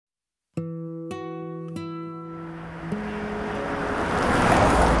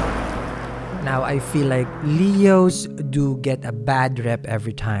I feel like Leos do get a bad rep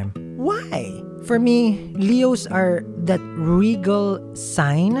every time. Why? For me, Leos are that regal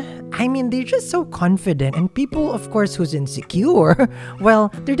sign. I mean, they're just so confident, and people, of course, who's insecure,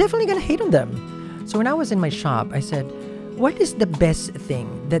 well, they're definitely gonna hate on them. So when I was in my shop, I said, what is the best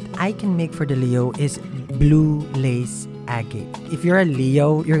thing that I can make for the Leo is blue lace agate. If you're a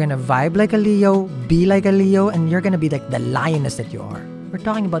Leo, you're gonna vibe like a Leo, be like a Leo, and you're gonna be like the lioness that you are. We're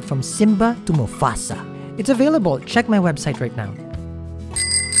talking about from Simba to Mufasa. It's available. Check my website right now.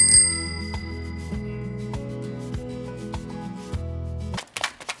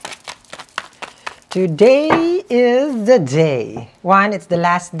 Today is the day. One, it's the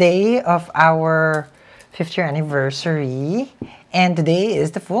last day of our 5th year anniversary. And today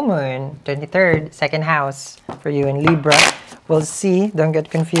is the full moon, 23rd, second house for you in Libra. We'll see. Don't get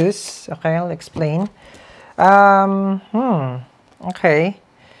confused. Okay, I'll explain. Okay.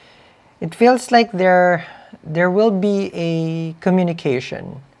 It feels like there will be a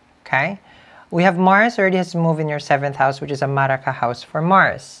communication. Okay? We have Mars already has moved in your 7th house, which is a Maraka house for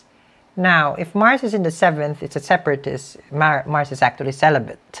Mars. Now, if Mars is in the 7th, it's a separatist. Mars is actually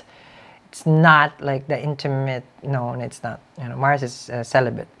celibate. It's not like the intimate. No, it's not. You know, Mars is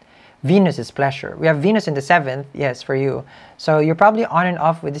celibate. Venus is pleasure. We have Venus in the 7th, yes, for you. So you're probably on and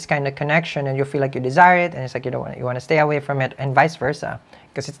off with this kind of connection, and you feel like you desire it, and it's like you want to stay away from it, and vice versa,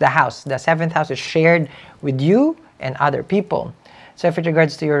 because it's the house. The 7th house is shared with you and other people. So if it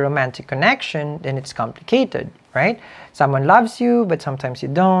regards to your romantic connection, then it's complicated, right? Someone loves you, but sometimes you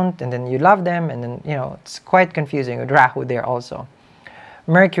don't, and then you love them, and then, you know, it's quite confusing with Rahu there also.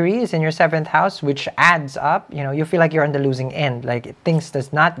 Mercury is in your 7th house, which adds up. You know, you feel like you're on the losing end, like things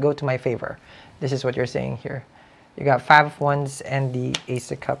does not go to my favor. This is what you're saying here. You got 5 of Wands and the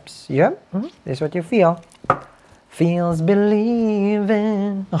Ace of Cups. Yep, this is what you feel. Feels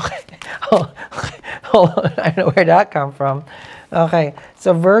believing. Okay. Hold on. I don't know where that come from. Okay,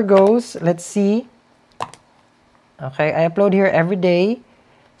 so Virgos, let's see. Okay, I upload here every day.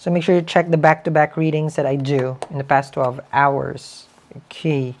 So make sure you check the back-to-back readings that I do in the past 12 hours.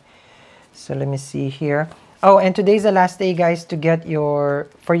 Okay, so let me see here. Oh, and today's the last day, guys, to get your...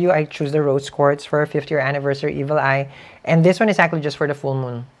 For you, I choose the rose quartz for our 5th year anniversary Evil Eye. And this one is actually just for the full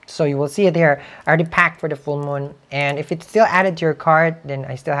moon. So you will see it there. I already packed for the full moon. And if it's still added to your cart, then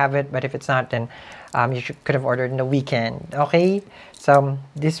I still have it. But if it's not, then you could have ordered in the weekend. Okay? So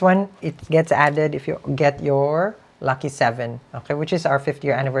this one, it gets added if you get your lucky 7. Okay? Which is our 5th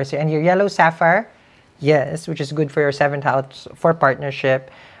year anniversary. And your yellow sapphire, yes, which is good for your 7th house for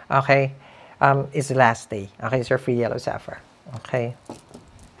partnership. Okay? Is the last day. Okay, it's your free yellow sapphire. Okay.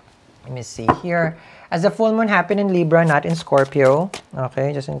 Let me see here. As the full moon happened in Libra, not in Scorpio.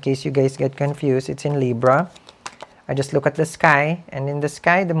 Okay, just in case you guys get confused, it's in Libra. I just look at the sky, and in the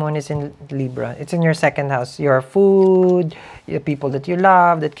sky, the moon is in Libra. It's in your 2nd house. Your food, the people that you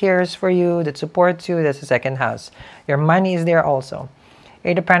love, that cares for you, that supports you, that's the 2nd house. Your money is there also.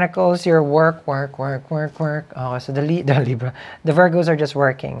 8 of Pentacles, your work. Oh, so the Libra, the Virgos are just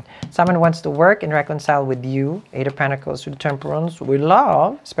working. Someone wants to work and reconcile with you. 8 of Pentacles with Temperance. We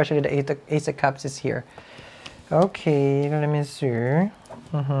love, especially the Ace of Cups is here. Okay, let me see.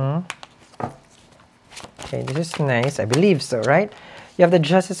 Okay, this is nice. I believe so, right? You have the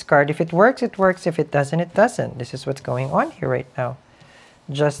Justice card. If it works, it works. If it doesn't, it doesn't. This is what's going on here right now.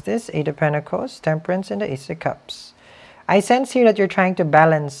 Justice, 8 of Pentacles, Temperance, and the Ace of Cups. I sense here that you're trying to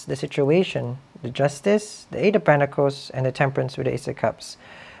balance the situation. The Justice, the 8 of Pentacles, and the Temperance with the Ace of Cups.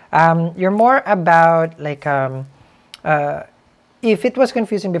 You're more about, like, if it was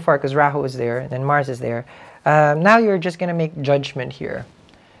confusing before because Rahu is there, and then Mars is there, now you're just going to make judgment here.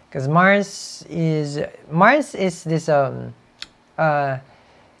 Because Mars is this,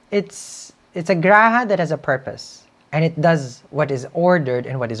 it's a graha that has a purpose. And it does what is ordered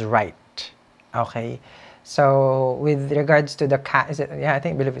and what is right. Okay? So with regards to the I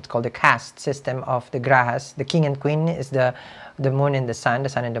believe it's called the caste system of the grahas. The king and queen is the moon and the sun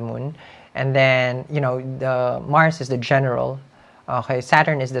and the moon. And then, you know, the Mars is the general. Okay,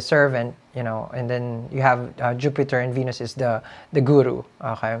 Saturn is the servant, you know, and then you have Jupiter and Venus is the guru,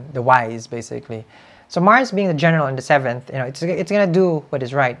 okay, the wise, basically. So Mars being the general in the 7th, you know, it's going to do what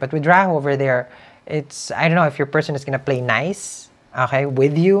is right. But with Rahu over there, I don't know if your person is going to play nice, okay,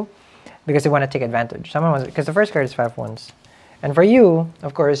 with you, because they want to take advantage. Because the first card is 5 Wands. And for you,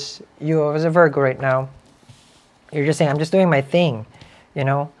 of course, you as a Virgo right now, you're just saying, I'm just doing my thing, you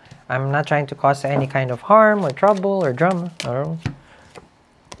know. I'm not trying to cause any kind of harm or trouble or drama. I don't know.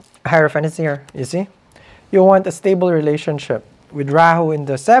 Hierophant is here, you see? You want a stable relationship. With Rahu in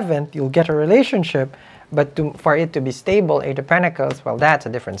the 7th, you'll get a relationship, but for it to be stable, 8 of Pentacles, well, that's a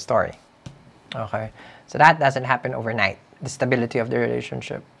different story. Okay, so that doesn't happen overnight, the stability of the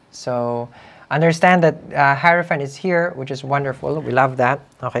relationship. So understand that Hierophant is here, which is wonderful. We love that,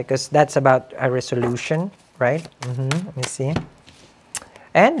 okay, because that's about a resolution, right? Let me see.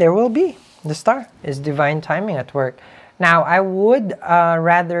 And there will be, the star is divine timing at work. Now, I would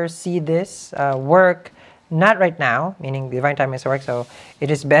rather see this work not right now, meaning divine timing is work, so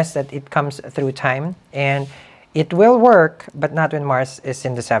it is best that it comes through time. And it will work, but not when Mars is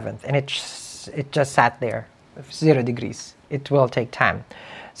in the 7th. And it just sat there, 0 degrees. It will take time.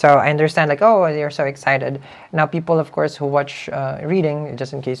 So I understand, like, oh, you're so excited. Now, people, of course, who watch reading,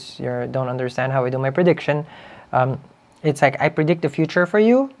 just in case you don't understand how I do my prediction, it's like I predict the future for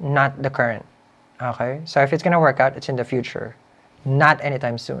you, not the current. Okay? So if it's going to work out, it's in the future, not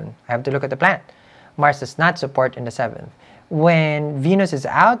anytime soon. I have to look at the planet. Mars does not support in the 7th. When Venus is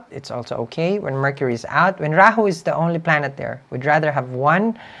out, it's also okay. When Mercury is out, when Rahu is the only planet there, we'd rather have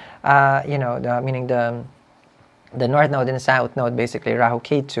one, meaning the North Node and the South Node, basically Rahu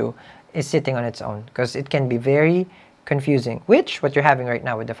Ketu, is sitting on its own, because it can be very confusing, what you're having right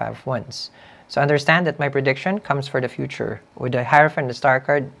now with the 5 of Wands. So understand that my prediction comes for the future. With the Hierophant and the Star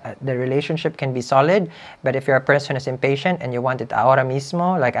card, the relationship can be solid, but if you're a person who's impatient and you want it ahora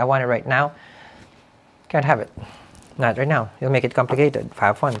mismo, like I want it right now, can't have it. Not right now. You'll make it complicated.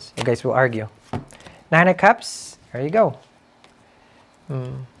 5 of Wands. You guys will argue. 9 of Cups. There you go.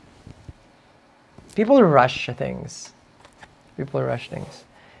 People rush things. People rush things.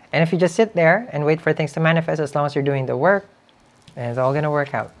 And if you just sit there and wait for things to manifest, as long as you're doing the work, and it's all going to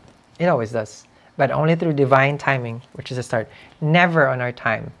work out. It always does. But only through divine timing, which is a start. Never on our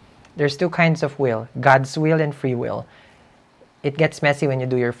time. There's 2 kinds of will. God's will and free will. It gets messy when you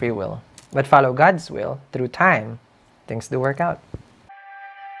do your free will. But follow God's will through time. Things do work out.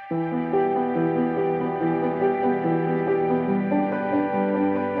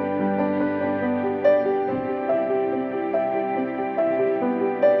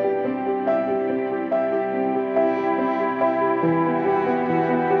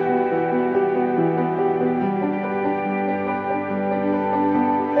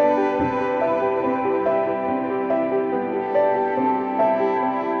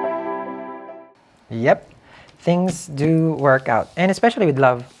 Yep, things do work out. And especially with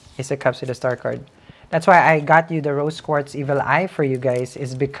love, Ace of Cups with the Star card. That's why I got you the Rose Quartz Evil Eye for you guys,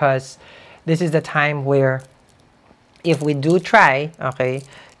 is because this is the time where if we do try, okay,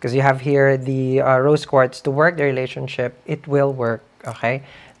 because you have here the Rose Quartz to work the relationship, it will work, okay?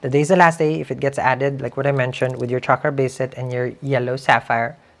 The day's the last day if it gets added, like what I mentioned, with your chakra base set and your yellow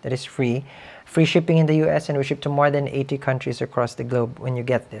sapphire that is free. Free shipping in the US, and we ship to more than 80 countries across the globe when you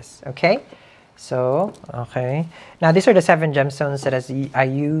get this, okay? So, okay. Now, these are the 7 gemstones that I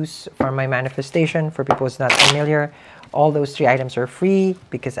use for my manifestation. For people who's not familiar, all those 3 items are free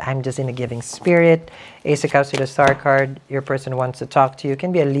because I'm just in a giving spirit. Ace of Cups with the Star card. Your person wants to talk to you. It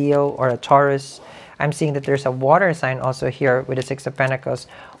can be a Leo or a Taurus. I'm seeing that there's a water sign also here with the 6 of Pentacles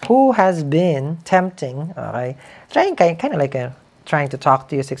who has been tempting, okay? Trying kind of like trying to talk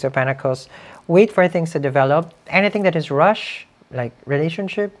to you, 6 of Pentacles. Wait for things to develop. Anything that is rush, like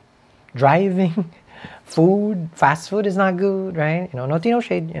relationship, driving, food, fast food is not good, right? You know, no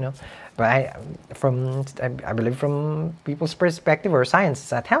shade, you know. But I believe from people's perspective or science,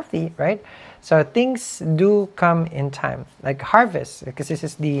 it's not healthy, right? So things do come in time, like harvest, because this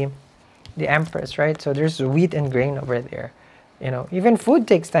is the Empress, right? So there's wheat and grain over there. You know, even food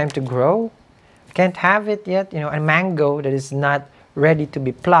takes time to grow. Can't have it yet, you know. A mango that is not ready to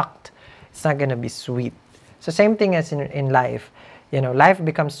be plucked, it's not gonna be sweet. So same thing as in life. You know, life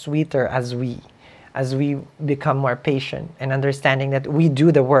becomes sweeter as we become more patient and understanding that we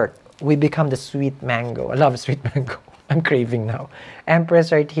do the work. We become the sweet mango. I love sweet mango. I'm craving now.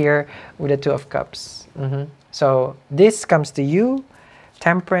 Empress right here with the 2 of Cups. So this comes to you,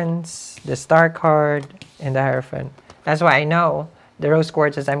 Temperance, the Star card, and the Hierophant. That's why I know the Rose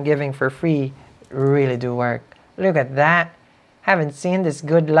Quartzes I'm giving for free really do work. Look at that. Haven't seen this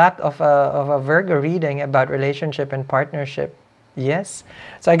good luck of a Virgo reading about relationship and partnership. Yes.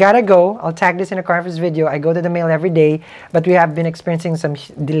 So I gotta go. I'll tag this in a conference video. I go to the mail every day, but we have been experiencing some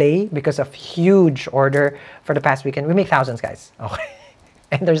delay because of huge order for the past weekend. We make thousands, guys. Okay.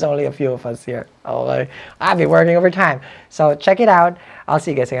 And there's only a few of us here. Okay. I'll be working overtime. So check it out. I'll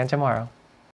see you guys again tomorrow.